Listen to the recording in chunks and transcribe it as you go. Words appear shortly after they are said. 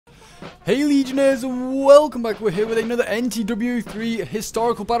Hey Legionnaires, and welcome back. We're here with another NTW 3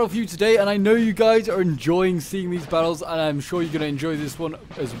 historical battle for you today, and I know you guys are enjoying seeing these battles, and I'm sure you're going to enjoy this one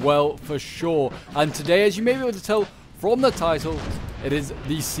as well for sure. And today, as you may be able to tell from the title, it is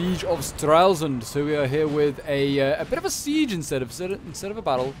the Siege of Stralsund. So we are here with a bit of a siege instead of a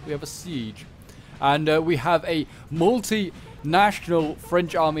battle. We have a siege, and we have a multinational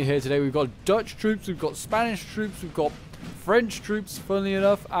French army here today. We've got Dutch troops, we've got Spanish troops, we've got French troops, funnily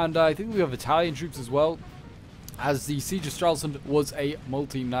enough, and I think we have Italian troops as well, as the Siege of Stralsund was a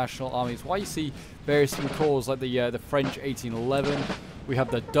multinational army. It's why you see various corps like the French 1811. We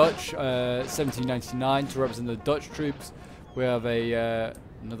have the Dutch 1799 to represent the Dutch troops. We have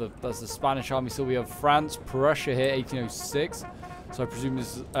that's the Spanish army. So we have France, Prussia here, 1806. So I presume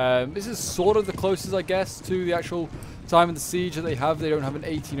this is sort of the closest, I guess, to the actual time of the siege that they have. They don't have an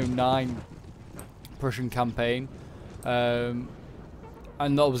 1809 Prussian campaign. And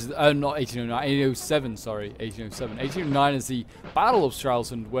that was not 1809, 1807. Sorry, 1807. 1809 is the Battle of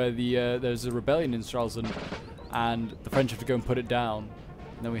Stralsund, where there's a rebellion in Stralsund, and the French have to go and put it down.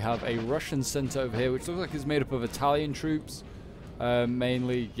 And then we have a Russian center over here, which looks like it's made up of Italian troops,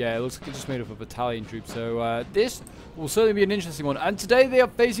 mainly. Yeah, it looks like it's just made up of Italian troops. So this will certainly be an interesting one. And today they are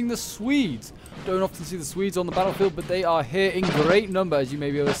facing the Swedes. Don't often see the Swedes on the battlefield, but they are here in great number, as you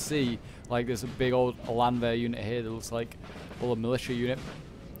may be able to see. Like there's a big old Landwehr unit here that looks like a militia unit.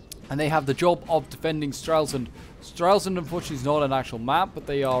 And they have the job of defending Stralsund. Stralsund, unfortunately, is not an actual map, but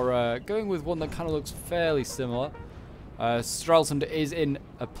they are going with one that kind of looks fairly similar. Stralsund is in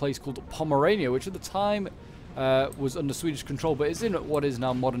a place called Pomerania, which at the time was under Swedish control, but is in what is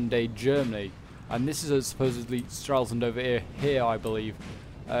now modern-day Germany. And this is supposedly Stralsund over here, I believe.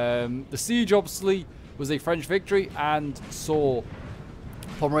 The siege, obviously, was a French victory and saw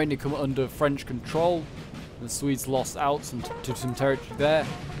Pomerania come under French control. The Swedes lost out to some territory there,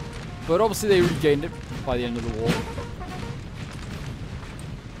 but obviously they regained it by the end of the war.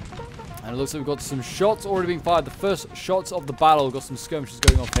 And it looks like we've got some shots already being fired. The first shots of the battle. We've got some skirmishes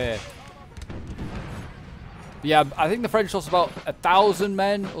going off here. But yeah, I think the French lost about 1,000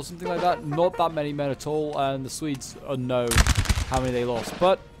 men or something like that. Not that many men at all, and the Swedes unknown how many they lost.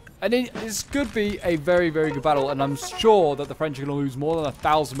 But this could be a very, very good battle, and I'm sure that the French are going to lose more than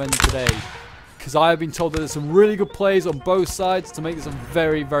 1,000 men today, because I have been told that there's some really good plays on both sides to make this a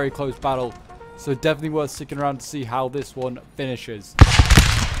very, very close battle. So definitely worth sticking around to see how this one finishes.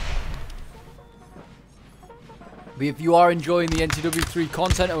 But if you are enjoying the NTW3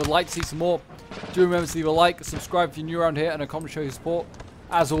 content and would like to see some more, do remember to leave a like, subscribe if you're new around here, and a comment to show your support.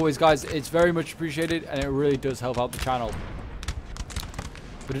 As always, guys, it's very much appreciated, and it really does help out the channel.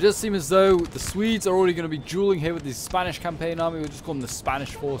 But it does seem as though the Swedes are already going to be dueling here with the Spanish campaign army. We'll just call them the Spanish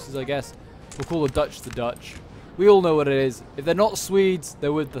forces, I guess. We'll call the Dutch the Dutch. We all know what it is. If they're not Swedes,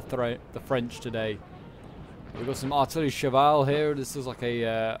 they're with the French today. We've got some artillery cheval here. This is like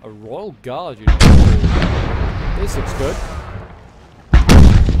a royal guard, you know. This looks good.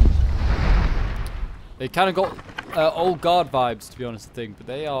 They kind of got old guard vibes, to be honest, I think. But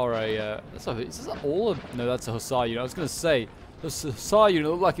they are is that all? No, that's a hussar unit. I was going to say, the hussar unit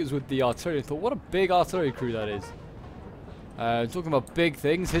looked like it was with the artillery. I thought, what a big artillery crew that is. Talking about big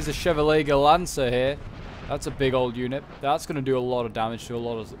things, here's a Chevalier Lancer here. That's a big old unit. That's going to do a lot of damage to a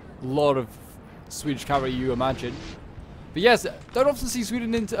lot of Swedish cavalry, you imagine. But yes, don't often see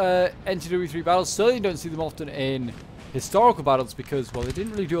Sweden in NTW3 battles. Certainly don't see them often in historical battles because, well, they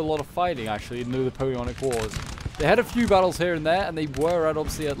didn't really do a lot of fighting, actually, in the Napoleonic Wars. They had a few battles here and there, and they were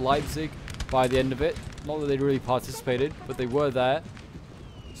obviously at Leipzig by the end of it. Not that they really participated, but they were there.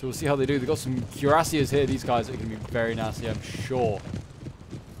 So we'll see how they do. They've got some cuirassiers here. These guys are going to be very nasty, I'm sure.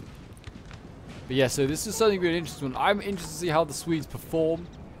 But yeah, so this is certainly going to be an interesting one. I'm interested to see how the Swedes perform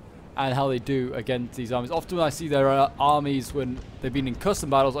and how they do against these armies. Often when I see their armies when they've been in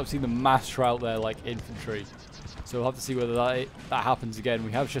custom battles, I've seen them master out there like infantry. So we'll have to see whether that happens again.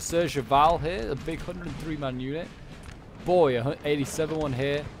 We have Chasseur Cheval here, a big 103-man unit. Boy, a 87 one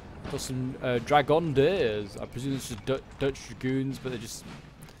here. Got some Dragonders. I presume it's just Dutch Dragoons, but they're just...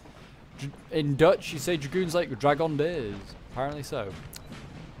 In Dutch, you say Dragoons like Dragonders. Apparently so.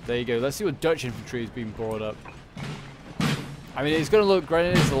 There you go. Let's see what Dutch infantry is being brought up. I mean, it's going to look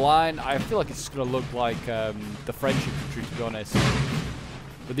Grenadiers the line. I feel like it's just going to look like the French infantry, to be honest.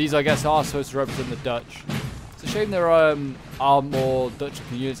 But these, I guess, are supposed to represent the Dutch. It's a shame there are more Dutch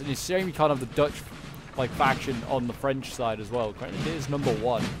units, and it's a shame you can't have the Dutch faction on the French side as well. Grenadiers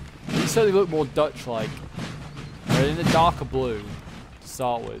 #1. These certainly look more Dutch-like. They're in a darker blue to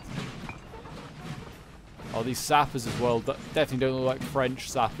start with. Oh, these sappers as well. Definitely don't look like French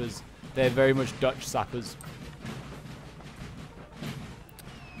sappers. They're very much Dutch sappers.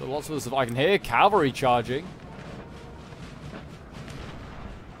 lots of stuff I can hear. Cavalry charging.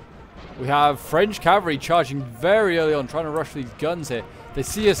 We have French cavalry charging very early on, trying to rush these guns here. They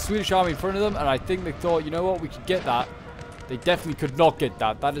see a Swedish army in front of them, and I think they thought, you know what, we could get that. They definitely could not get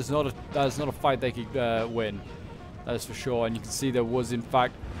that. That is not a fight they could win. That is for sure. And you can see there was, in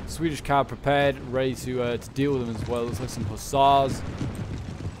fact, Swedish cav prepared, ready to deal with them as well. Looks like some hussars.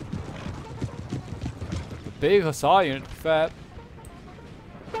 A big hussar unit, to be fair.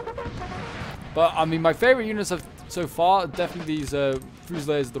 But I mean, my favorite units so far are definitely these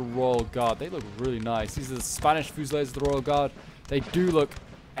Fusiliers of the Royal Guard. They look really nice. These are the Spanish Fusiliers of the Royal Guard. They do look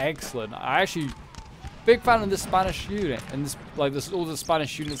excellent. I actually big fan of this Spanish unit, and this all the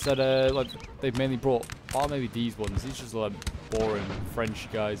Spanish units that like they've mainly brought. Or maybe these ones. These just like boring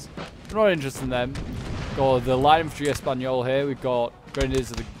French guys. We're not interested in them. Got the Light Infantry Espanol here. We've got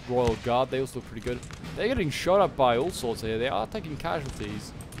Grenadiers of the Royal Guard. They also look pretty good. They're getting shot at by all sorts here. They are taking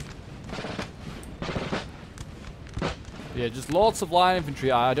casualties. Yeah, just lots of line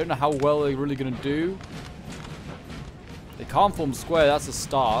infantry. I don't know how well they're really going to do. They can't form square, that's a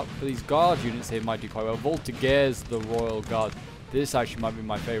start. But these guard units here might do quite well. Voltigeurs, the Royal Guard. This actually might be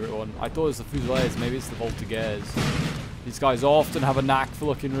my favorite one. I thought it was the Fusiliers, maybe it's the Voltigeurs. These guys often have a knack for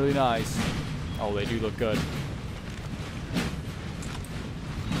looking really nice. Oh, they do look good.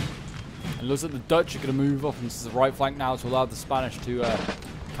 And it looks like the Dutch are going to move up into the right flank now to allow the Spanish to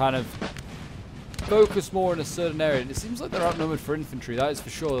kind of focus more in a certain area. And it seems like they're outnumbered for infantry, that is for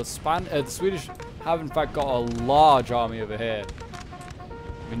sure. The Swedish have in fact got a large army over here.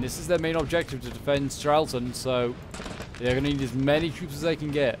 I mean, this is their main objective, to defend Stralsund, so they're going to need as many troops as they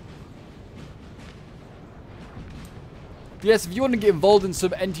can get. Yes, if you want to get involved in some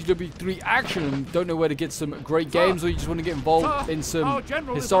NTW3 action and don't know where to get some great games, or you just want to get involved in some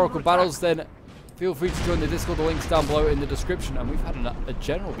historical battles, then feel free to join the Discord. The link's down below in the description. And we've had a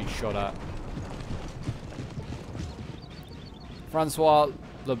general be shot at. Francois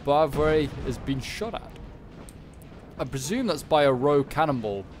Le Bavre has been shot at. I presume that's by a rogue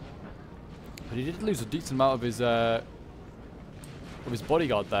cannonball. But he did lose a decent amount of his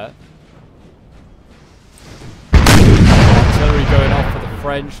bodyguard there. Artillery going off for the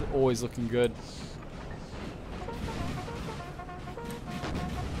French, always looking good.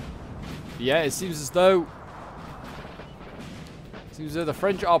 Yeah, it seems as though the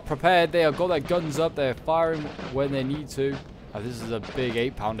French are prepared. They have got their guns up. They're firing when they need to. Oh, this is a big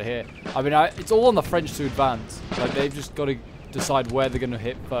 8-pounder here. I mean, it's all on the French to advance. Like, they've just got to decide where they're going to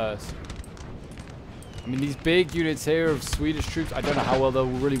hit first. I mean, these big units here of Swedish troops, I don't know how well they'll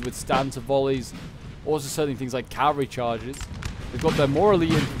really withstand to volleys. Also, certainly things like cavalry charges. They've got their more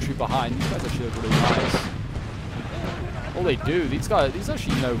elite infantry behind. These guys actually look really nice. All they do, these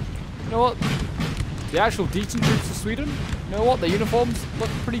actually, you know what? The actual decent troops of Sweden, you know what? Their uniforms look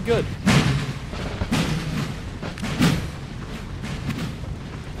pretty good.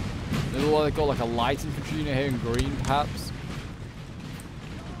 They've got like a light infantry unit here in green, perhaps.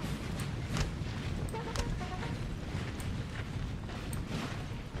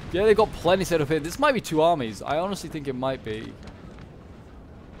 Yeah, they've got plenty set up here. This might be two armies. I honestly think it might be.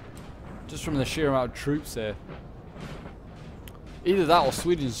 Just from the sheer amount of troops here. Either that or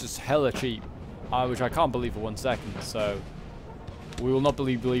Sweden's just hella cheap. Which I can't believe for 1 second, so we will not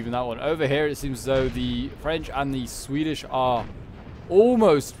believe in that one. Over here, it seems as though the French and the Swedish are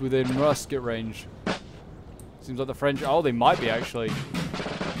almost within musket range. Seems like the French... Oh, they might be, actually.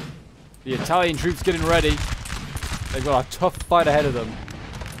 The Italian troops getting ready. They've got a tough fight ahead of them.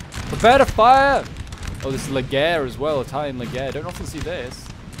 Prepare to fire! Oh, this is Laguerre as well. Italian Laguerre. Don't often see this.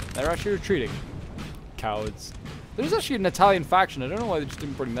 They're actually retreating. Cowards. There's actually an Italian faction. I don't know why they just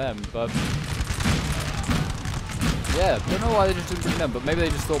didn't bring them, but... Yeah, don't know why they just didn't bring them, but maybe they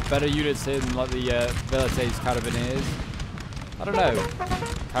just thought better units here than like the Velites Carabiniers. I don't know.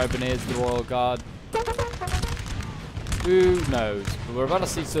 Carabiniers, the Royal Guard. Who knows? But we're about to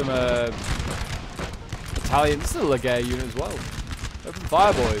see some Italian. This is a Laguerre unit as well. Open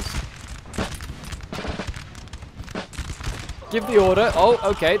fire, boys. Give the order. Oh,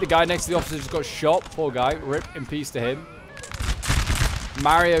 okay. The guy next to the officer just got shot. Poor guy. Rip in peace to him.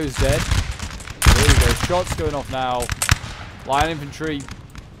 Mario's dead. There we go. Shots going off now. Line infantry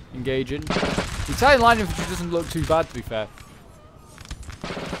engaging. The Italian line infantry doesn't look too bad, to be fair.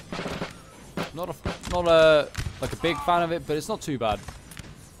 Not like a big fan of it, but it's not too bad.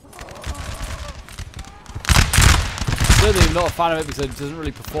 Certainly not a fan of it because it doesn't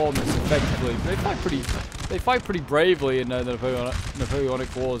really perform as effectively. They fight pretty bravely in the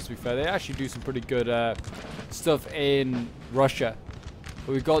Napoleonic Wars, to be fair. They actually do some pretty good stuff in Russia.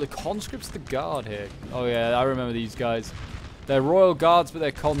 But we've got the conscripts of the guard here. Oh yeah, I remember these guys. They're royal guards, but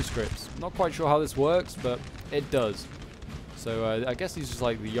they're conscripts. Not quite sure how this works, but it does. So I guess he's just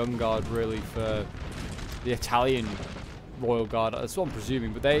like the young guard, really, for the Italian royal guard. That's what I'm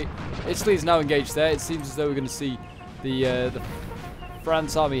presuming. But Italy is now engaged there. It seems as though we're going to see the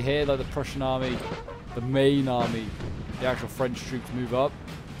France army here, like the Prussian army, the main army, the actual French troops move up.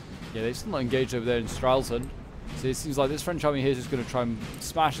 Yeah, they're still not engaged over there in Stralsund. So it seems like this French army here is just going to try and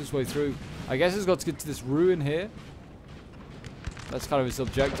smash its way through. I guess it's got to get to this ruin here. That's kind of its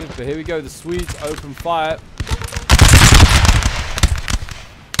objective. But here we go. The Swedes open fire.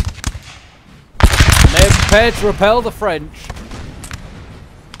 And they're prepared to repel the French.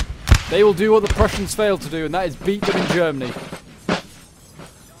 They will do what the Prussians failed to do, and that is beat them in Germany.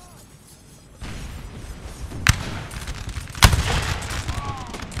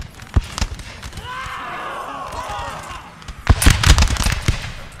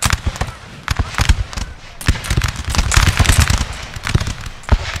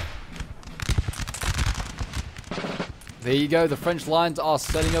 There you go, the French lines are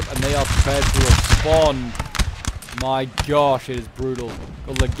setting up and they are prepared to respond. My gosh, it is brutal.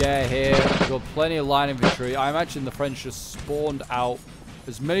 Got Laguerre here, we've got plenty of line infantry. I imagine the French just spawned out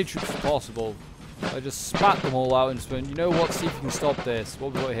as many troops as possible. I just spat them all out and just went, you know what, see if you can stop this.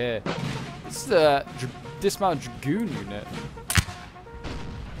 What have we got here? This is a dismounted dragoon unit.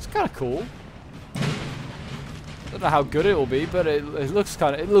 It's kind of cool. Don't know how good it will be, but it looks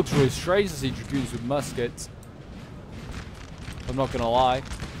really strange to see dragoons with muskets. I'm not gonna lie.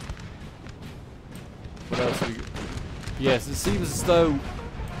 What else we got? Yes, it seems as though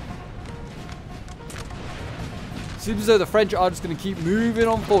the French are just gonna keep moving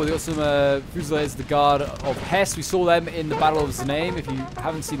on forward. They got some Fusiliers, the Guard of Hesse. We saw them in the Battle of Znaim. If you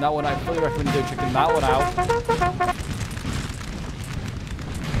haven't seen that one, I fully recommend go checking that one out.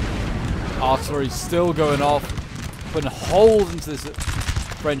 Artillery still going off, putting holes into this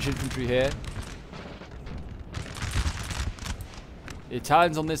French infantry here. The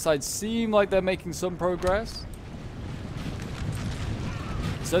Italians on this side seem like they're making some progress.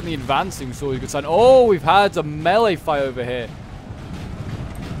 Certainly advancing, so we could sign. Oh, we've had a melee fight over here.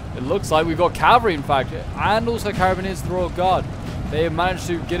 It looks like we've got cavalry, in fact, and also Carabiniers, the Royal Guard. They have managed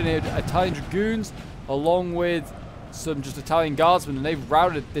to get in here Italian dragoons along with some just Italian guardsmen, and they've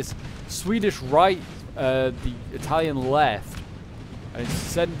routed this Swedish right, the Italian left, and it's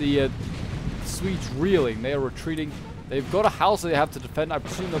sent the Swedes reeling. They are retreating. They've got a house that they have to defend. I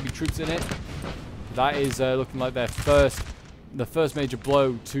presume there'll be troops in it. That is looking like the first major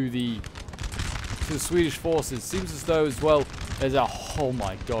blow to the Swedish forces. Seems as though as well there's a, oh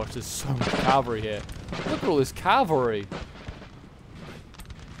my gosh, there's so much cavalry here. Look at all this cavalry.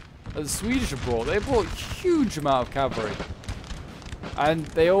 The Swedish have brought. They brought a huge amount of cavalry. And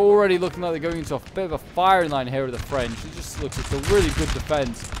they're already looking like they're going into a bit of a firing line here with the French. It just looks like a really good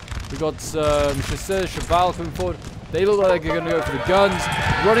defense. We've got Chasseurs, Cheval coming forward. They look like they're going to go for the guns.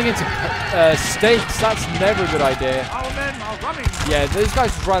 Running into stakes, that's never a good idea. Our men are running. Yeah, those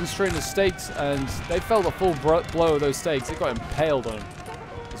guys just ran straight into stakes, and they felt the full blow of those stakes. They got impaled on them,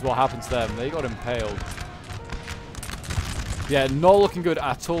 is what happened to them. They got impaled. Yeah, not looking good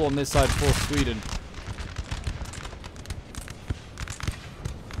at all on this side for Sweden.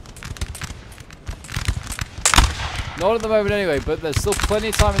 Not at the moment anyway, but there's still plenty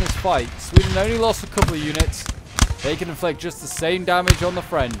of time in this fight. Sweden only lost a couple of units. They can inflict just the same damage on the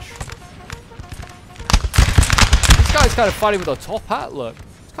French. This guy's kind of fighting with a top hat, look.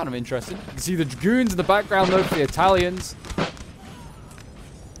 It's kind of interesting. You can see the dragoons in the background though for the Italians.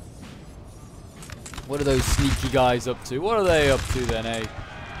 What are those sneaky guys up to? What are they up to then, eh?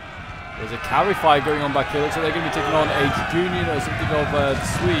 There's a cavalry fight going on back here. Looks like they're going to be taking on a dragoon unit or something of the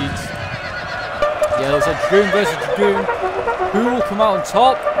Swedes. Yeah, there's a dragoon versus dragoon. Who will come out on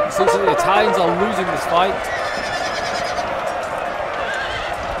top? It seems like the Italians are losing this fight.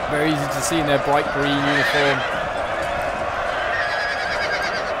 Very easy to see in their bright green uniform.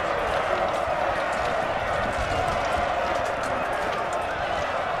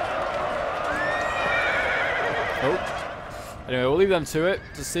 Oh. Anyway, we'll leave them to it.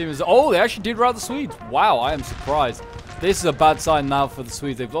 Just seem as, oh, they actually did rout the Swedes. Wow, I am surprised. This is a bad sign now for the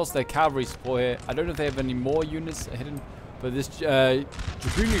Swedes. They've lost their cavalry support here. I don't know if they have any more units hidden, but this dragoon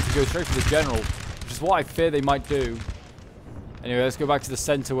unit can go straight for the general, which is what I fear they might do. Anyway, let's go back to the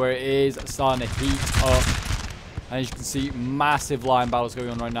center where it is starting to heat up. And as you can see, massive line battles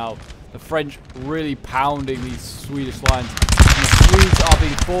going on right now. The French really pounding these Swedish lines. And the Swedes are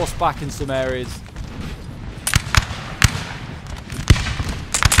being forced back in some areas.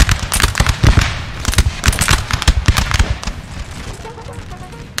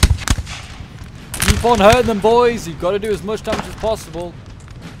 Keep on hurting them, boys. You've got to do as much damage as possible.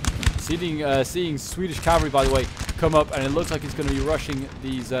 Seeing Swedish cavalry, by the way, come up, and it looks like it's going to be rushing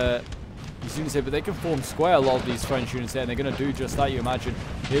these units here, but they can form square, a lot of these French units here, and they're going to do just that, you imagine.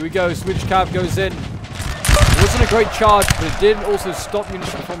 Here we go. Swedish cav goes in. It wasn't a great charge, but it did also stop units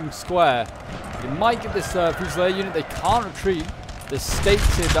from forming square. They might get this Fusilier unit. They can't retreat. There's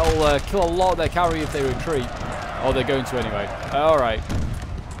stakes here that will kill a lot of their cavalry if they retreat. Oh, they're going to anyway. Alright.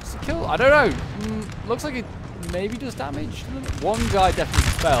 Kill? I don't know. Looks like it maybe does damage to them. One guy definitely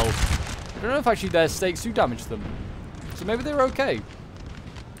fell. I don't know if actually their stakes do damage to them. So maybe they're okay.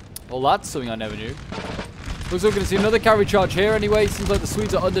 Well, that's something I never knew. Looks like we're going to see another cavalry charge here anyway. Seems like the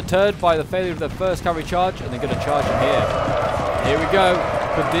Swedes are undeterred by the failure of their first cavalry charge, and they're going to charge in here. Here we go.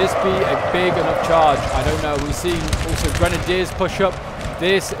 Could this be a big enough charge? I don't know. We've seen also Grenadiers push up.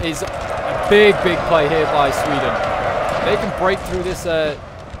 This is a big play here by Sweden. They can break through this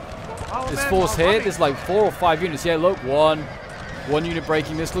this force here. There's like 4 or 5 units. Yeah, look, one unit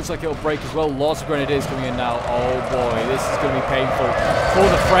breaking. This looks like it'll break as well. Lots of Grenadiers coming in now. Oh boy, this is going to be painful for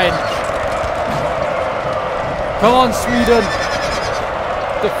the French. Come on, Sweden.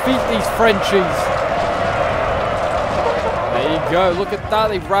 Defeat these Frenchies. There you go. Look at that.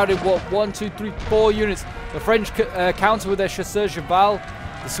 They've routed, what, 1, 2, 3, 4 units. The French counter with their chasseurs cheval.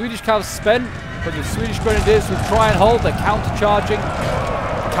 The Swedish cav spent, but the Swedish Grenadiers will try and hold. They're counter-charging.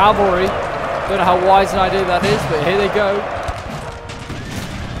 Cavalry. Don't know how wise an idea that is, but here they go.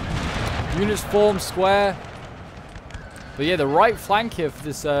 Units form square. But yeah, the right flank here for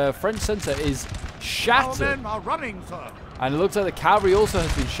this French centre is shattered. Our men are running, sir. And it looks like the cavalry also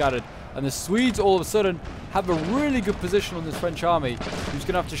has been shattered. And the Swedes all of a sudden have a really good position on this French army. Who's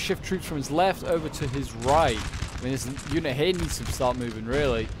going to have to shift troops from his left over to his right. I mean, this unit here needs to start moving,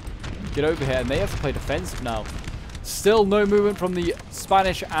 really. Get over here, and they have to play defensive now. Still no movement from the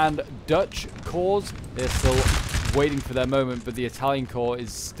Spanish and Dutch corps. They're still waiting for their moment, but the Italian corps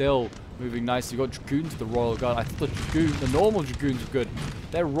is still moving nicely. You've got Dragoons of the Royal Guard. I thought the normal Dragoons were good.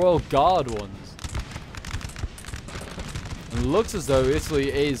 They're Royal Guard ones. And it looks as though Italy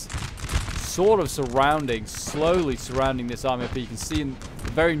is sort of slowly surrounding this army. But you can see in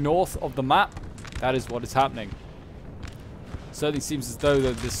the very north of the map, that is what is happening. It certainly seems as though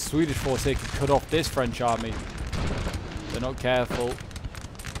the Swedish force here could cut off this French army. They're not careful.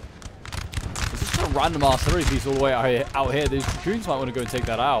 There's just a random artillery piece all the way out here. These Dragoons might want to go and take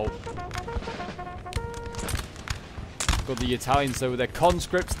that out. Got the Italians though with their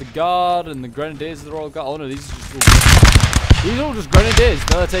conscripts, the guard, and the Grenadiers of the Royal Guard. Oh no, these are all just Grenadiers.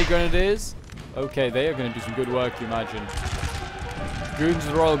 Military Grenadiers. Okay, they are going to do some good work, you imagine. Dragoons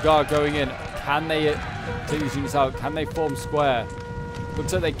of the Royal Guard going in. Can they take these units out? Can they form square?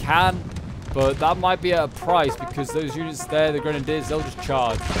 Looks like they can, but that might be at a price because those units there, the Grenadiers, they'll just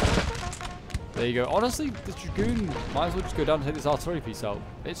charge. There you go. Honestly, the Dragoon might as well just go down and take this artillery piece out.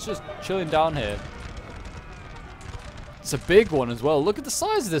 It's just chilling down here. It's a big one as well. Look at the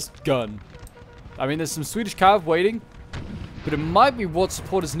size of this gun. I mean, there's some Swedish cav waiting, but it might be what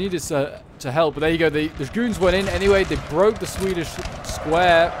supporters needed to help. But there you go. The Dragoons went in anyway. They broke the Swedish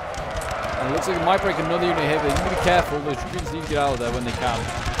square. And it looks like it might break another unit here, but you need to be careful. The Dragoons need to get out of there when they can.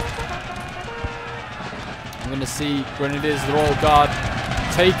 I'm going to see Grenadiers of the Royal Guard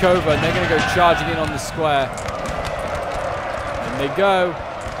take over, and they're going to go charging in on the square. And they go.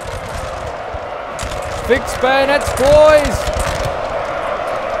 Fix bayonets, boys!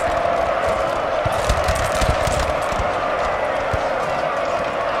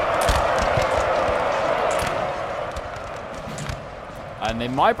 And they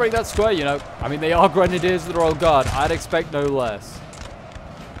might break that square, you know. I mean, they are Grenadiers of the Royal Guard. I'd expect no less.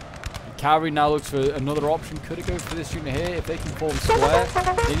 The cavalry now looks for another option. Could it go for this unit here? If they can form square,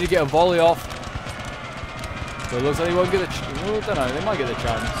 they need to get a volley off. So it looks like they won't get the I don't know. They might get the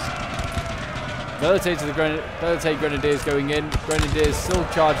chance. Velite to the Grenadiers going in. Grenadiers still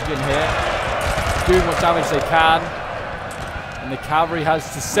charging in here. Doing what damage they can. And the cavalry has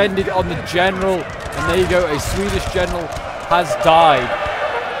descended on the general. And there you go. A Swedish general has died.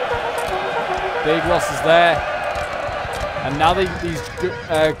 Big losses there. And now these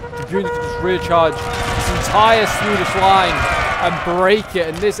Dragoons can just recharge this entire Swedish line and break it.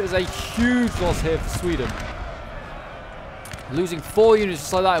 And this is a huge loss here for Sweden. Losing 4 units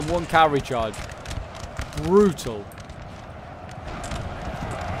just like that in one cavalry charge. Brutal.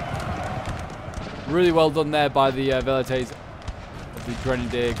 Really well done there by the Velites of the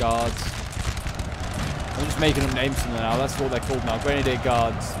Grenadier Guards. I'm just making up names from them now. That's what they're called now. Grenadier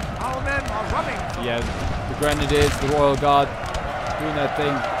Guards. Our men are running. Yeah, the Grenadiers, the Royal Guard, doing their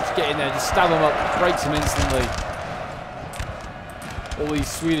thing. Just get in there, just stab them up, break them instantly. All these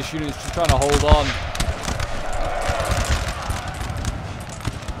Swedish units just trying to hold on.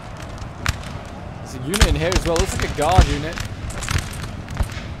 There's a unit in here as well. Looks like a guard unit.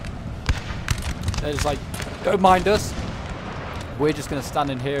 They're just like, don't mind us. We're just going to stand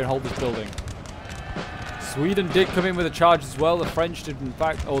in here and hold this building. Sweden did come in with a charge as well. The French did in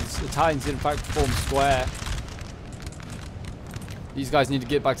fact, or the Italians did in fact form square. These guys need to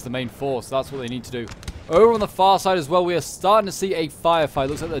get back to the main force. That's what they need to do. Over on the far side as well, we are starting to see a firefight.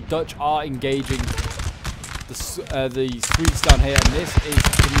 Looks like the Dutch are engaging the Swedes down here. And this is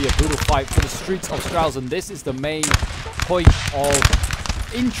going to be a brutal fight for the streets of Stralsund. This is the main point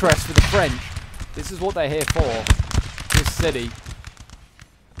of interest for the French. This is what they're here for. This city.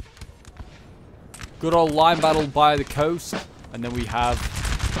 Good old line battle by the coast. And then we have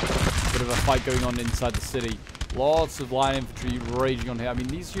a bit of a fight going on inside the city. Lots of line infantry raging on here. I mean,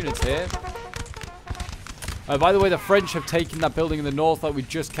 these units here. By the way, the French have taken that building in the north that we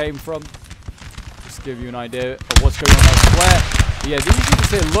just came from. Just to give you an idea of what's going on elsewhere. Yeah, these units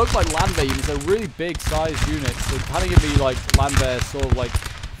here look like Landwehr units. They're really big sized units. They're kind of give me like Landwehr sort of like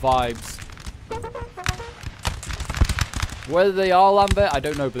vibes. Whether they are Landwehr, I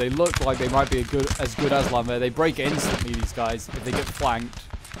don't know, but they look like they might be as good as Landwehr. They break instantly, these guys, if they get flanked.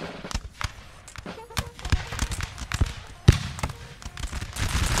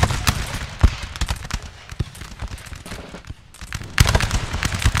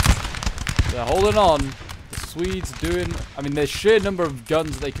 They're holding on. The Swedes are doing... I mean, the sheer number of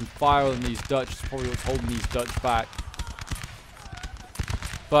guns they can fire on these Dutch is probably what's holding these Dutch back.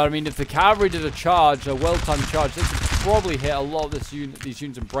 But, I mean, if the cavalry did a charge, a well-timed charge, they could probably hit a lot of these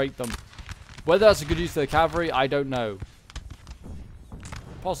units and break them. Whether that's a good use of the cavalry, I don't know.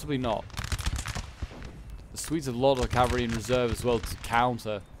 Possibly not. The Swedes have a lot of cavalry in reserve as well to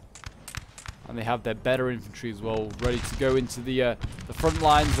counter. And they have their better infantry as well, ready to go into the front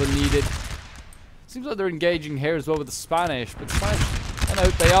lines when needed. Seems like they're engaging here as well with the Spanish, but the Spanish, I know,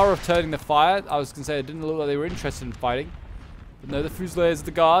 they are returning the fire. I was going to say, it didn't look like they were interested in fighting. But no, the Fusiliers of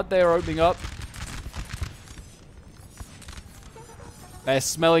the Guard, they are opening up. They're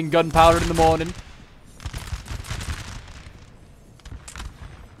smelling gunpowder in the morning.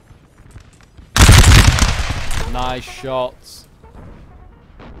 Nice shots.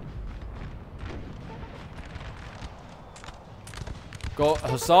 Got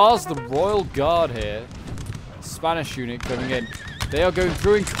Hussars, the Royal Guard here. Spanish unit coming in. They are going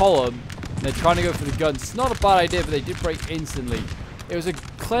through in column. And they're trying to go for the guns. It's not a bad idea, but they did break instantly. It was a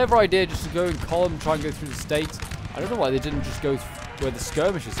clever idea just to go in column and try and go through the states. I don't know why they didn't just go where the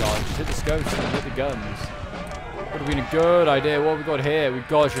skirmishes are. Just hit the skirmishes and hit the guns. Would have been a good idea. What have we got here? We've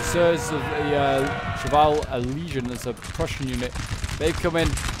got Chasseurs of the Cheval Legion. That's a Prussian unit. They've come in.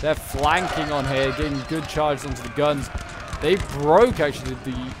 They're flanking on here, getting good charges onto the guns. They broke, actually,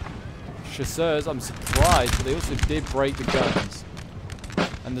 the Chasseurs. I'm surprised, but they also did break the guns.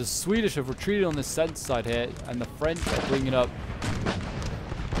 And the Swedish have retreated on the center side here, and the French are bringing up...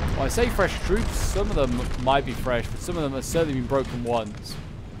 Well, I say fresh troops. Some of them might be fresh, but some of them have certainly been broken once.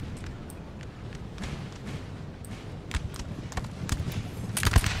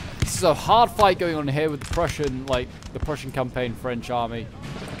 This is a hard fight going on here with the Prussian campaign French army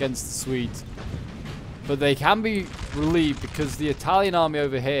against the Swedes. But they can be relieved because the Italian army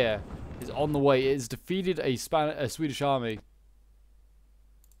over here is on the way. It has defeated a Swedish army.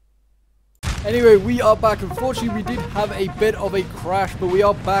 Anyway, we are back. Unfortunately, we did have a bit of a crash, but we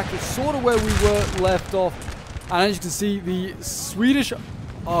are back. It's sort of where we were left off. And as you can see, the Swedish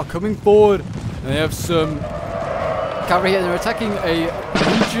are coming forward. And they have some cavalry here. They're attacking a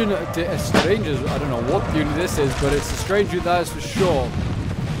Legion de Strangers. I don't know what unit this is, but it's a strange unit, that is for sure.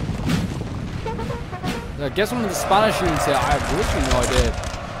 I guess one of the Spanish units here, I have literally no idea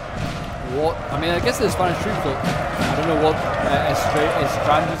what... I mean, I guess they're Spanish troops, but I don't know what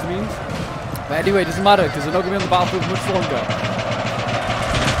Estrangers means. But anyway, it doesn't matter, because they're not going to be on the battlefield much longer.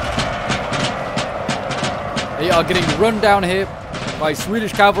 They are getting run down here by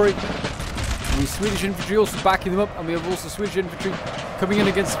Swedish cavalry. The Swedish infantry also backing them up, and we have also Swedish infantry coming in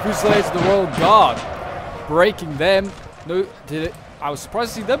against the Fusiliers of the Royal Guard. Breaking them. No, did it? I was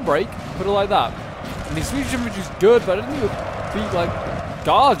surprised to see them break, put it like that. And the Swedish infantry is good, but I don't think it would beat, like,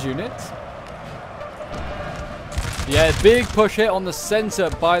 guard units. Yeah, big push hit on the center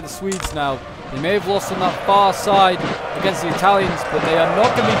by the Swedes now. They may have lost on that far side against the Italians, but they are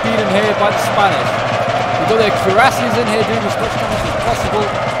not going to be beaten here by the Spanish. We've got their cuirassiers in here doing as much damage as possible.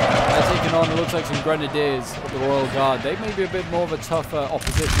 They're taking on, it looks like, some grenadiers of the Royal Guard. They may be a bit more of a tougher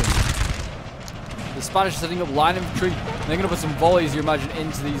opposition. The Spanish are setting up line infantry. They're going to put some volleys, you imagine,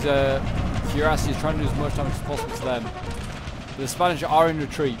 into these cuirassiers, trying to do as much damage as possible to them. But the Spanish are in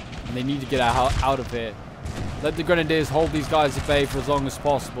retreat, and they need to get out of here. Let the grenadiers hold these guys at bay for as long as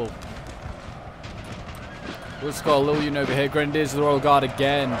possible. We've got a little unit over here. Grenadiers of the Royal Guard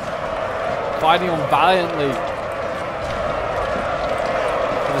again. Fighting on valiantly.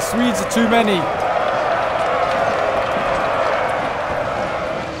 But the Swedes are too many.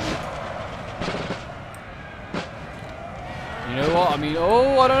 You know what? I mean,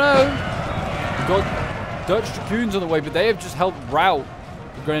 oh, I don't know. We've got Dutch dragoons on the way, but they have just helped rout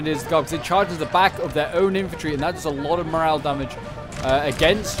the Grenadiers of the Guard because they charge into the back of their own infantry, and that does a lot of morale damage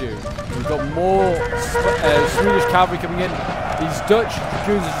against you. We've got more Swedish cavalry coming in. These Dutch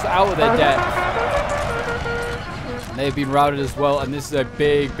dragoons are just out of their depth. And they've been routed as well, and this is a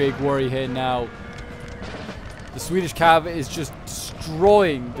big, big worry here now. The Swedish cav is just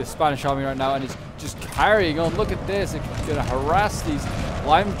destroying the Spanish army right now, and it's just carrying on. Look at this. It's going to harass these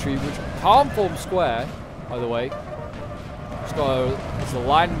line infantry, which can't form square, by the way. There's a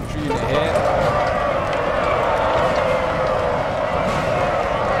line infantry unit here.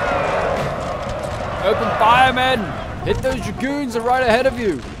 Open fire, men! Hit those dragoons, they're right ahead of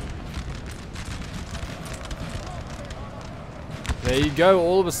you. There you go.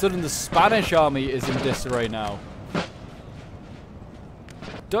 All of a sudden, the Spanish army is in disarray now.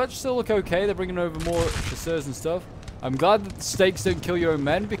 Dutch still look okay. They're bringing over more chasseurs and stuff. I'm glad that the stakes don't kill your own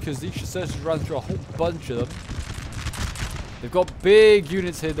men, because these chasseurs just ran through a whole bunch of them. They've got big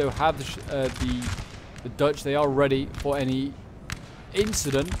units here, though. Have the Dutch. They are ready for any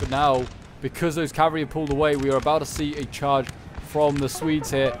incident, but now, because those cavalry have pulled away, we are about to see a charge from the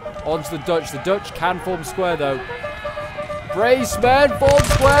Swedes here onto the Dutch. The Dutch can form square, though. Brace, men, form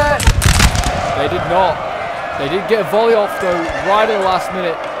square! They did not. They did get a volley off, though, right at the last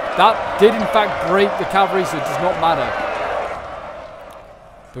minute. That did, in fact, break the cavalry, so it does not matter.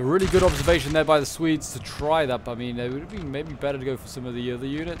 But really good observation there by the Swedes to try that. But, I mean, it would have been maybe better to go for some of the other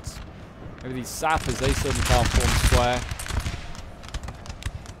units. Maybe these sappers, they certainly can't form square.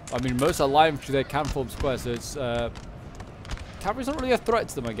 I mean, most of the line infantry, they can form square, so it's... cavalry's not really a threat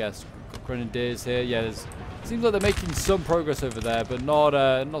to them, I guess. Grenadiers here, yeah, it seems like they're making some progress over there, but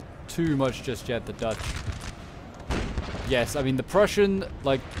not too much just yet, the Dutch. Yes, I mean, the Prussian,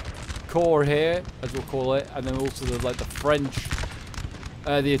 like, corps here, as we'll call it, and then also the French...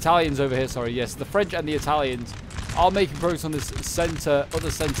 the Italians over here, sorry, yes, the French and the Italians are making progress on this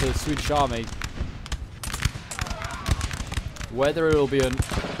other center Swedish army. Whether it'll be whether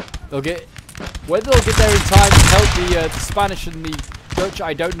they'll get there in time to help the Spanish and the Dutch,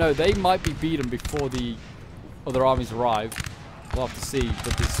 I don't know. They might be beaten before the other armies arrive. We'll have to see.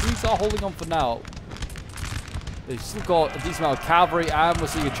 But the Swedes are holding on for now. They've still got a decent amount of cavalry, and we're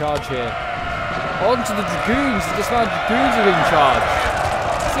seeing a charge here. On to the dragoons. The dismounted dragoons are being charged.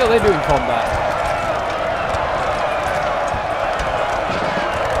 See how they do in combat.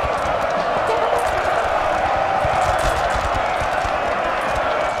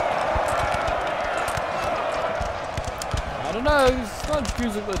 I don't know. Dismounted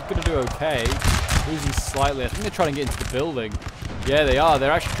dragoons are going to do okay. Losing slightly. I think they're trying to get into the building. Yeah, they are.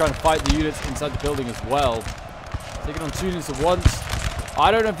 They're actually trying to fight the units inside the building as well. Taking on 2 units at once.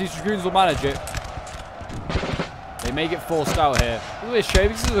 I don't know if these dragoons will manage it. They may get forced out here. Look at this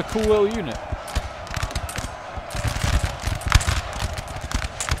shame. This is a cool little unit.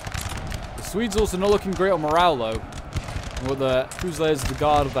 The Swedes also not looking great on morale, though. And with the Fusiliers of the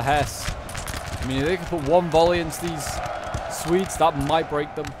Guard of the Hesse. I mean, if they can put one volley into these Swedes, that might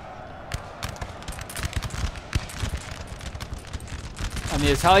break them. And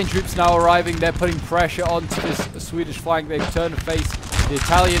the Italian troops now arriving. They're putting pressure onto this Swedish flank. They've turned to face the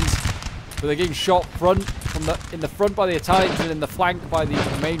Italians, but they're getting shot in the front by the Italians and in the flank by the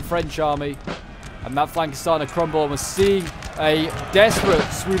main French army. And that flank is starting to crumble, and we're seeing a desperate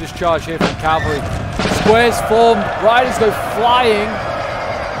Swedish charge here from cavalry. Squares formed. Riders go flying.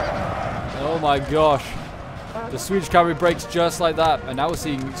 Oh my gosh. The Swedish cavalry breaks just like that. And now we're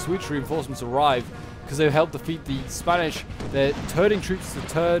seeing Swedish reinforcements arrive, because they've helped defeat the Spanish. They're turning troops to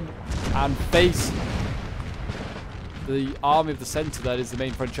turn and face the army of the centre. That is the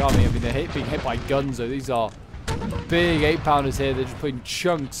main French army. I mean, they're being hit by guns, though. These are big 8-pounders here. They're just putting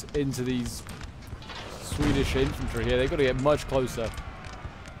chunks into these Swedish infantry here. They've got to get much closer.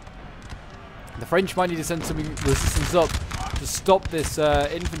 The French might need to send some resistance up to stop this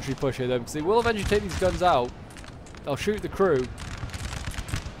infantry push here, though, because they will eventually take these guns out. They'll shoot the crew.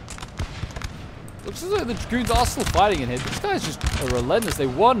 Looks as though the dragoons are still fighting in here. These guys just are relentless. They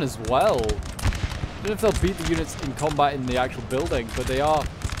won as well. I don't know if they'll beat the units in combat in the actual building, but they are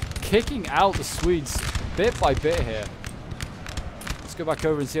kicking out the Swedes bit by bit here. Let's go back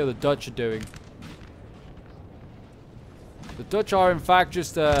over and see how the Dutch are doing. The Dutch are, in fact,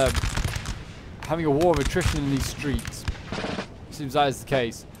 just having a war of attrition in these streets. Seems that is the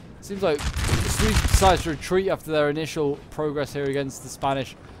case. Seems like the Swedes decide to retreat after their initial progress here against the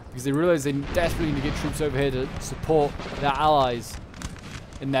Spanish because they realize they desperately need to get troops over here to support their allies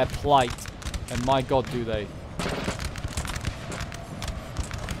in their plight. And my God, do they.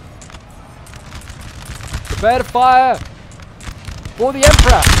 Prepare to fire for the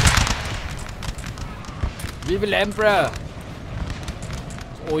Emperor! Vive l'Emperor!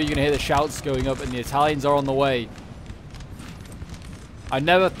 Or you're going to hear the shouts going up, and the Italians are on the way. I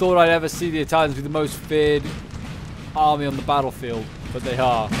never thought I'd ever see the Italians be the most feared army on the battlefield, but they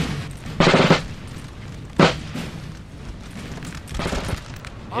are.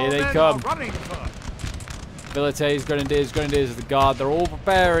 Here they come. Milites, Grenadiers, Grenadiers of the Guard, they're all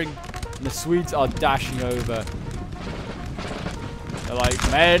preparing, and the Swedes are dashing over. They're like,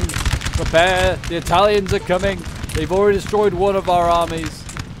 men, prepare, the Italians are coming. They've already destroyed one of our armies.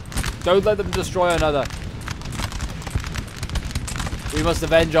 Don't let them destroy another. We must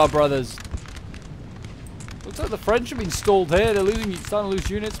avenge our brothers. Looks like the French have been stalled here. They're starting to lose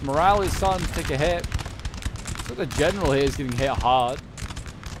units. Morale is starting to take a hit. Looks like the general here is getting hit hard.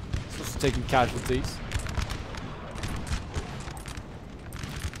 He's also taking casualties.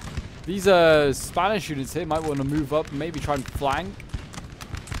 These Spanish units here might want to move up and maybe try and flank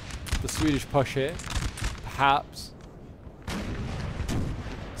the Swedish push here. Perhaps.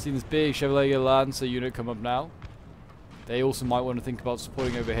 Seen this big Chevalier Lancer unit come up now. They also might want to think about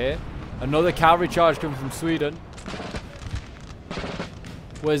supporting over here. Another cavalry charge coming from Sweden.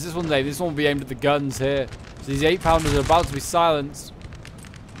 Where's this one aimed? This one will be aimed at the guns here. So these 8-pounders are about to be silenced.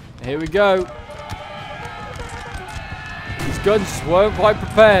 Here we go. These guns just weren't quite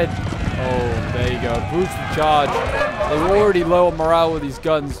prepared. Oh, there you go. Brutal charge. They were already low on morale with these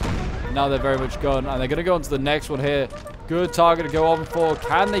guns. Now they're very much gone. And they're going to go on to the next one here. Good target to go on for.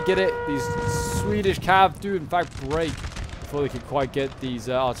 Can they get it? These Swedish cav do in fact break before they can quite get these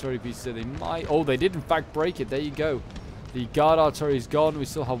artillery pieces. They might. Oh, they did in fact break it. There you go. The guard artillery is gone. We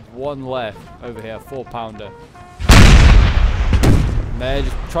still have one left over here. 4-pounder. And they're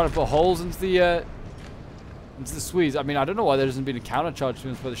just trying to put holes into the Swedes. I mean, I don't know why there hasn't been a countercharge to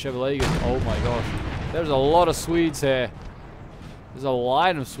them by the Chevaliers. Oh my gosh. There's a lot of Swedes here. There's a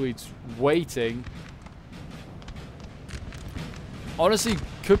line of Swedes waiting. Honestly,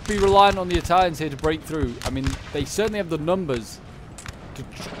 could be relying on the Italians here to break through. I mean, they certainly have the numbers to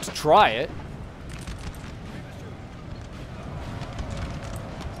try it.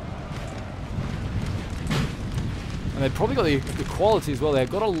 And they've probably got the quality as well. They've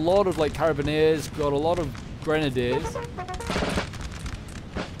got a lot of like Carabiniers, got a lot of Grenadiers.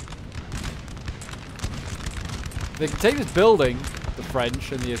 They can take this building, the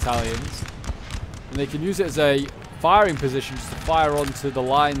French and the Italians, and they can use it as a firing position just to fire onto the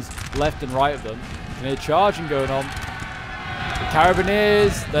lines left and right of them. And they're charging going on. The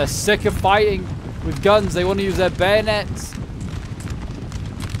Carabiniers, they're sick of fighting with guns. They want to use their bayonets.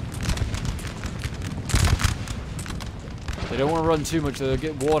 They don't want to run too much, so they'll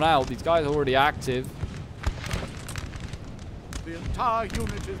get worn out. These guys are already active. The entire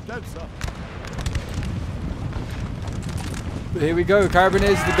unit is dead, sir. But here we go,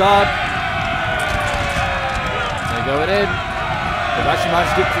 Carabiniers, the guard. They're going in. They've actually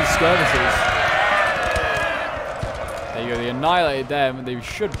managed to get through skirmishes. There you go, they annihilated them, and they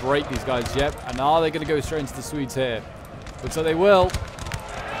should break these guys, yep. And are they going to go straight into the Swedes here? Looks like they will.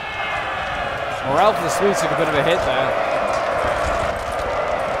 Morale for the Swedes took a bit of a hit there.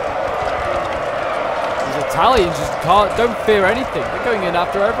 These Italians just don't fear anything. They're going in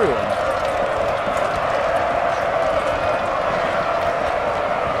after everyone.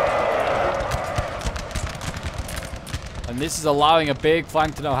 And this is allowing a big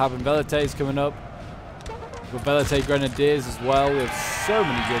flank to now happen. Velites coming up. We've got Velite Grenadiers as well. We have so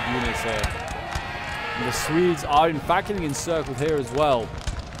many good units here. And the Swedes are in fact getting encircled here as well.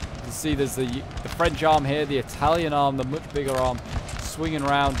 You can see there's the French arm here, the Italian arm, the much bigger arm, swinging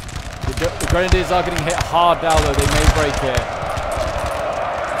around. The Grenadiers are getting hit hard now though. They may break here.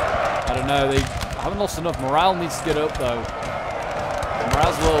 I don't know. They haven't lost enough. Morale needs to get up though. The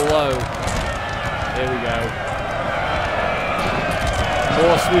morale's a little low. Here we go.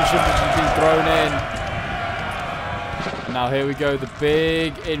 More Swedish infantry being thrown in. And now here we go. The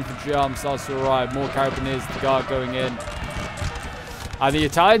big infantry arm starts to arrive. More Carabiniers, the guard going in. And the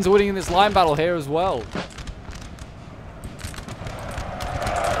Italians are winning in this line battle here as well.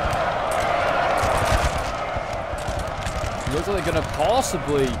 It looks like they're going to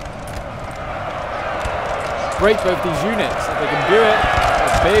possibly break both these units. If they can do it,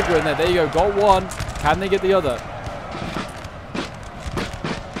 a big win there. There you go. Got one. Can they get the other?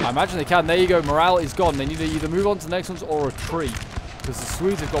 I imagine they can. There you go. Morale is gone. They need to either move on to the next ones or retreat. because the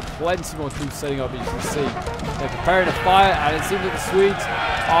Swedes have got plenty more troops setting up, as you can see. They're preparing to fire, and it seems that the Swedes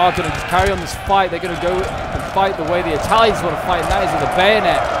are going to just carry on this fight. They're going to go and fight the way the Italians want to fight, and that is with a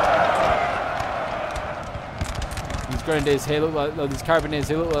bayonet. These grenadiers here look like, these carabiniers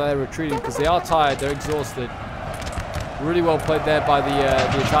here look like they're retreating because they are tired, they're exhausted. Really well played there by the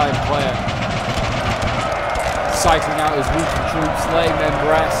Italian player. Cycling out his weakened troops, laying them to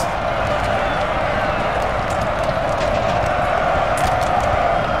rest.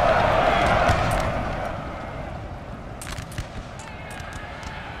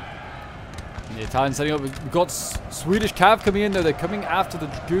 The Italians setting up. We've got Swedish cav coming in, though. They're coming after the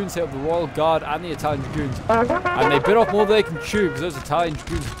dragoons here of the Royal Guard and the Italian dragoons. And they bit off more than they can chew because those Italian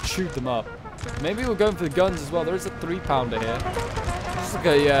dragoons chewed them up. Maybe we're going for the guns as well. There is a 3-pounder here. Just like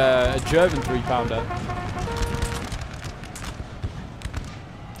a German 3-pounder.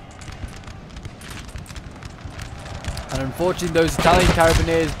 And unfortunately, those Italian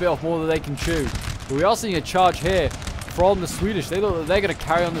carabiniers bit off more than they can chew. But we are seeing a charge here from the Swedish. They look like they're going to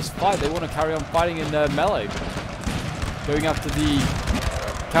carry on this fight. They want to carry on fighting in melee. Going after the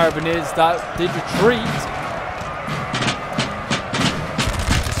carabiniers that did retreat.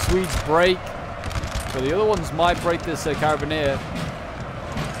 The Swedes break. But the other ones might break this carabinier.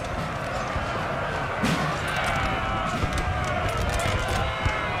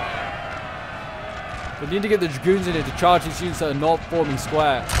 They need to get the dragoons in here to charge these units that are not forming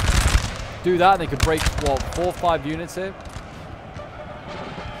square. Do that and they could break, what, 4 or 5 units here?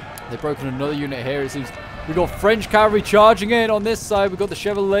 They've broken another unit here, it seems. We've got French cavalry charging in on this side. We've got the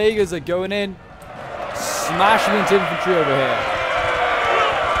Chevaliers that are going in. Smashing into infantry over here.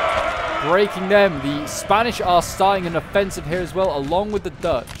 Breaking them. The Spanish are starting an offensive here as well, along with the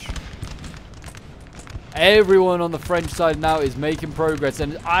Dutch. Everyone on the French side now is making progress,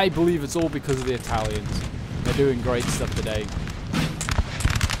 and I believe it's all because of the Italians. They're doing great stuff today.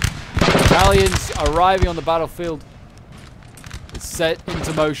 The Italians arriving on the battlefield. It's set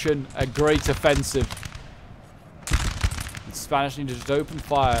into motion a great offensive. The Spanish need to just open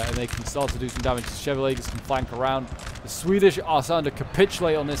fire, and they can start to do some damage. The Chevaliers can flank around. The Swedish are starting to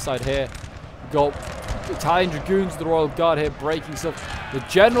capitulate on this side here. We've got Italian dragoons, the Royal Guard here breaking stuff. The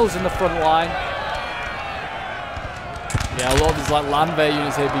generals in the front line. Yeah, a lot of these like Landwehr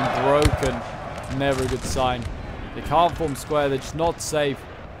units here being broken. Never a good sign. They can't form square, they're just not safe.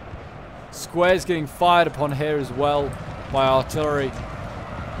 Squares getting fired upon here as well by artillery.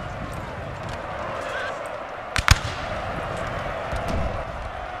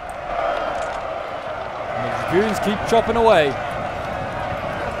 And the dragoons keep chopping away.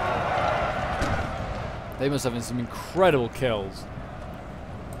 They must have some incredible kills.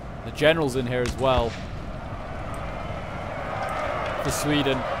 The general's in here as well. For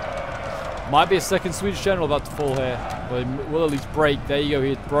Sweden. Might be a second Swedish general about to fall here. But it will at least break. There you go,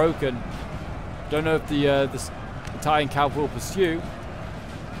 he's broken. Don't know if the Italian cav will pursue.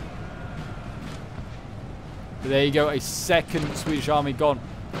 But there you go, a second Swedish army gone.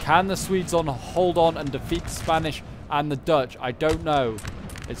 Can the Swedes hold on and defeat the Spanish and the Dutch? I don't know.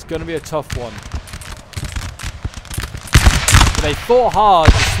 It's going to be a tough one. But they fought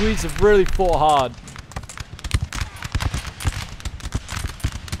hard. The Swedes have really fought hard.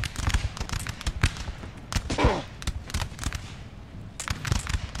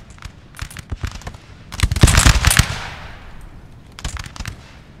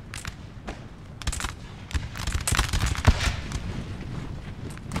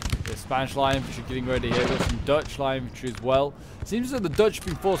 Spanish line infantry getting ready here. We've got some Dutch line infantry as well. Seems that the Dutch have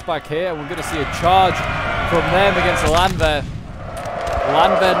been forced back here, and we're going to see a charge from them against the Landwehr.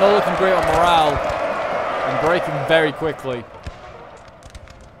 Landwehr not looking great on morale and breaking very quickly.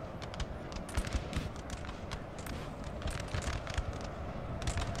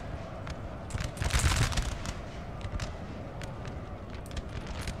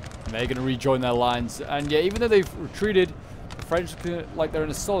 And they're going to rejoin their lines. And yeah, even though they've retreated, the French look like they're in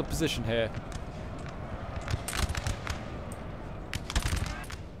a solid position here.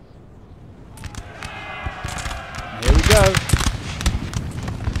 And here we go.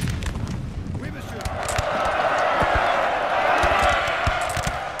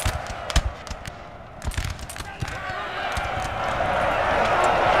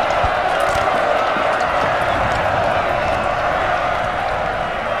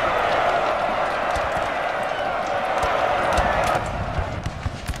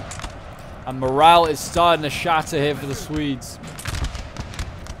 And morale is starting to shatter here for the Swedes.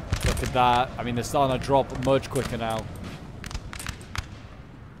 Look at that. I mean, they're starting to drop much quicker now.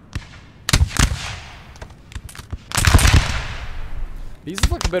 These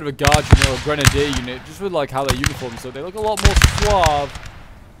look like a bit of a guard unit or a grenadier unit, just with like how they're uniformed, so they look a lot more suave.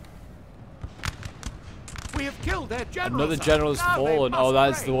 We have killed their general. Another general has fallen. Oh,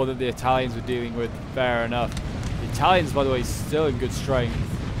 that's the one that the Italians were dealing with. Fair enough. The Italians, by the way, still in good strength.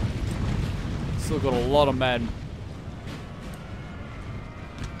 Still got a lot of men.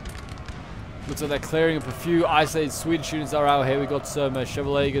 Looks like they're clearing up a few isolated Swedish units that are out here. We got some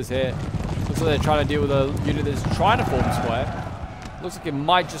Chevaliers here. Looks like they're trying to deal with a unit that's trying to form square. Looks like it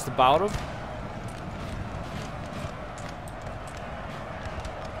might just about have.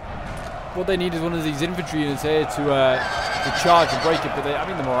 What they need is one of these infantry units here to charge and break it. But I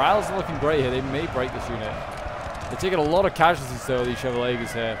mean, the morale's not looking great here. They may break this unit. They're taking a lot of casualties though, these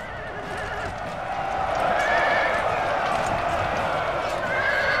Chevaliers here.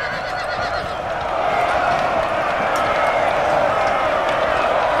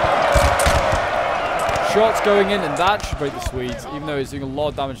 Shots going in, and that should break the Swedes, even though it's doing a lot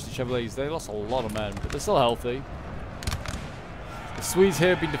of damage to the Chevaliers. They lost a lot of men, but they're still healthy. The Swedes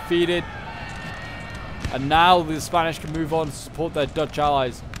here have been defeated, and now the Spanish can move on to support their Dutch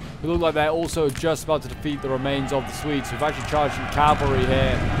allies, who look like they're also just about to defeat the remains of the Swedes, who've actually charged some cavalry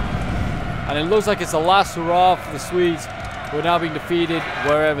here. And it looks like it's the last hurrah for the Swedes, who are now being defeated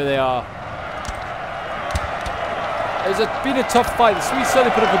wherever they are. It's been a tough fight. The Swedes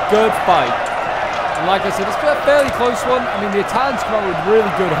certainly put up a good fight. And like I said, it's been a fairly close one. I mean, the Italians come out with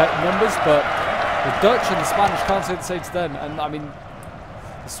really good numbers, but the Dutch and the Spanish can't say the same to them. And I mean,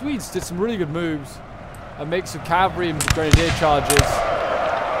 the Swedes did some really good moves and make some cavalry and grenadier charges.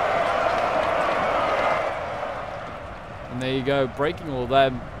 And there you go, breaking all of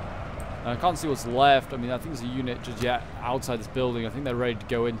them. And I can't see what's left. I mean, I think there's a unit just yet outside this building. I think they're ready to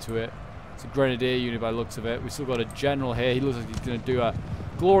go into it. It's a grenadier unit by the looks of it. We've still got a general here. He looks like he's going to do a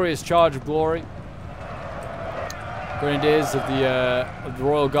glorious charge of glory. Grenadiers of the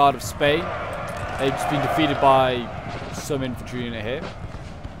Royal Guard of Spain. They've just been defeated by some infantry unit here.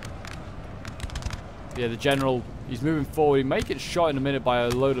 Yeah, the general, he's moving forward. He may get shot in a minute by a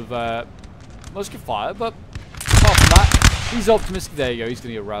load of musket fire, but apart from that, he's optimistic. There you go, he's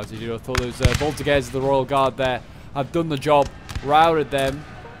going to get routed. You know, I thought those Voltigeurs of the Royal Guard there have done the job, routed them.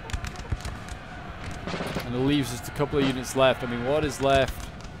 And it leaves just a couple of units left. I mean, what is left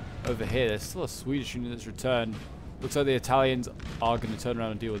over here? There's still a Swedish unit that's returned. Looks like the Italians are going to turn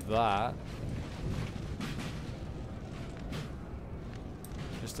around and deal with that.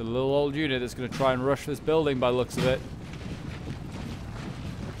 Just a little old unit that's going to try and rush this building by the looks of it.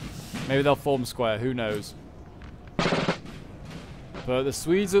 Maybe they'll form square, who knows. But the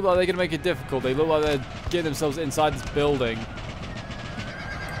Swedes look like they're going to make it difficult. They look like they're getting themselves inside this building.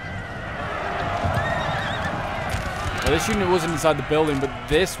 Well, this unit wasn't inside the building, but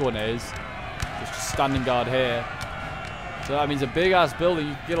this one is. Just standing guard here. So that means a big ass building.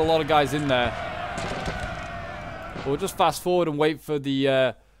 You can get a lot of guys in there. But we'll just fast forward and wait for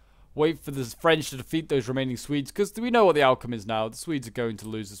the French to defeat those remaining Swedes, because we know what the outcome is now. The Swedes are going to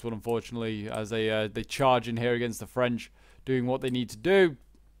lose this one, unfortunately, as they charge in here against the French, doing what they need to do.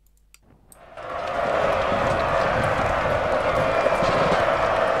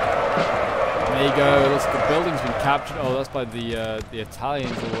 There you go. Looks like the building's been captured. Oh, that's by the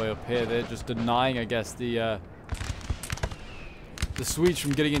Italians all the way up here. They're just denying, I guess, the Swedes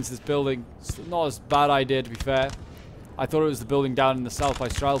from getting into this building. It's not as bad idea, to be fair. I thought it was the building down in the south by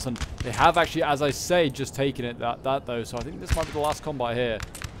Stralsund. They have actually, as I say, just taken it that though. So I think this might be the last combat here.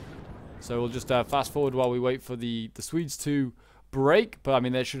 So we'll just fast forward while we wait for the Swedes to break. But I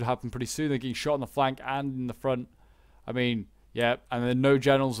mean, that should happen pretty soon. They're getting shot on the flank and in the front. I mean, yeah, and then no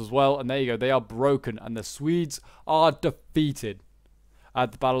generals as well. And there you go. They are broken. And the Swedes are defeated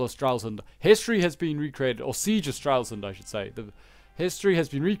at the Battle of Stralsund. History has been recreated. Or Siege of Stralsund, I should say. The history has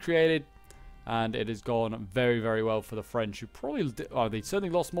been recreated. And it has gone very, very well for the French. Who probably... they certainly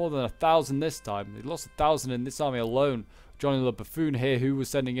lost more than 1,000 this time. They lost 1,000 in this army alone. Johnny Le Buffoon here, who was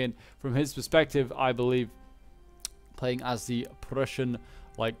sending in, from his perspective, I believe, playing as the Prussian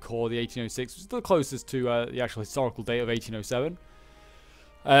corps, the 1806, which is the closest to the actual historical date of 1807.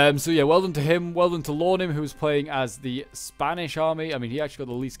 So yeah, well done to him. Well done to Lornim, who was playing as the Spanish army. I mean, he actually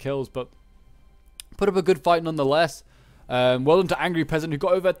got the least kills, but put up a good fight nonetheless. Well done to Angry Peasant, who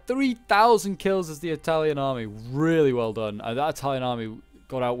got over 3,000 kills as the Italian army. Really well done. That Italian army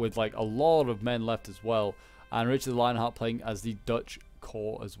got out with a lot of men left as well. And Richard Lionheart playing as the Dutch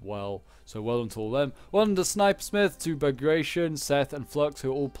corps as well. So well done to all of them. Well done to Sniper Smith, to Bagration, Seth, and Flux, who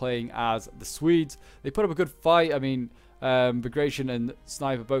are all playing as the Swedes. They put up a good fight. I mean, Bagration and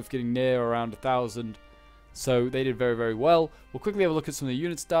Sniper both getting near around 1,000. So they did very, very well. We'll quickly have a look at some of the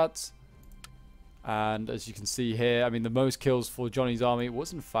unit stats. And as you can see here, I mean, the most kills for Johnny's army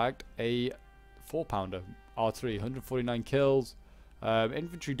was in fact a 4-pounder R3, 149 kills.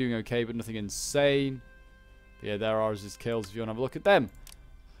 Infantry doing okay, but nothing insane. But yeah, there are his kills if you want to have a look at them.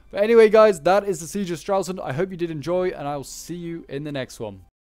 But anyway, guys, that is the Siege of Stralsund. I hope you did enjoy, and I will see you in the next one.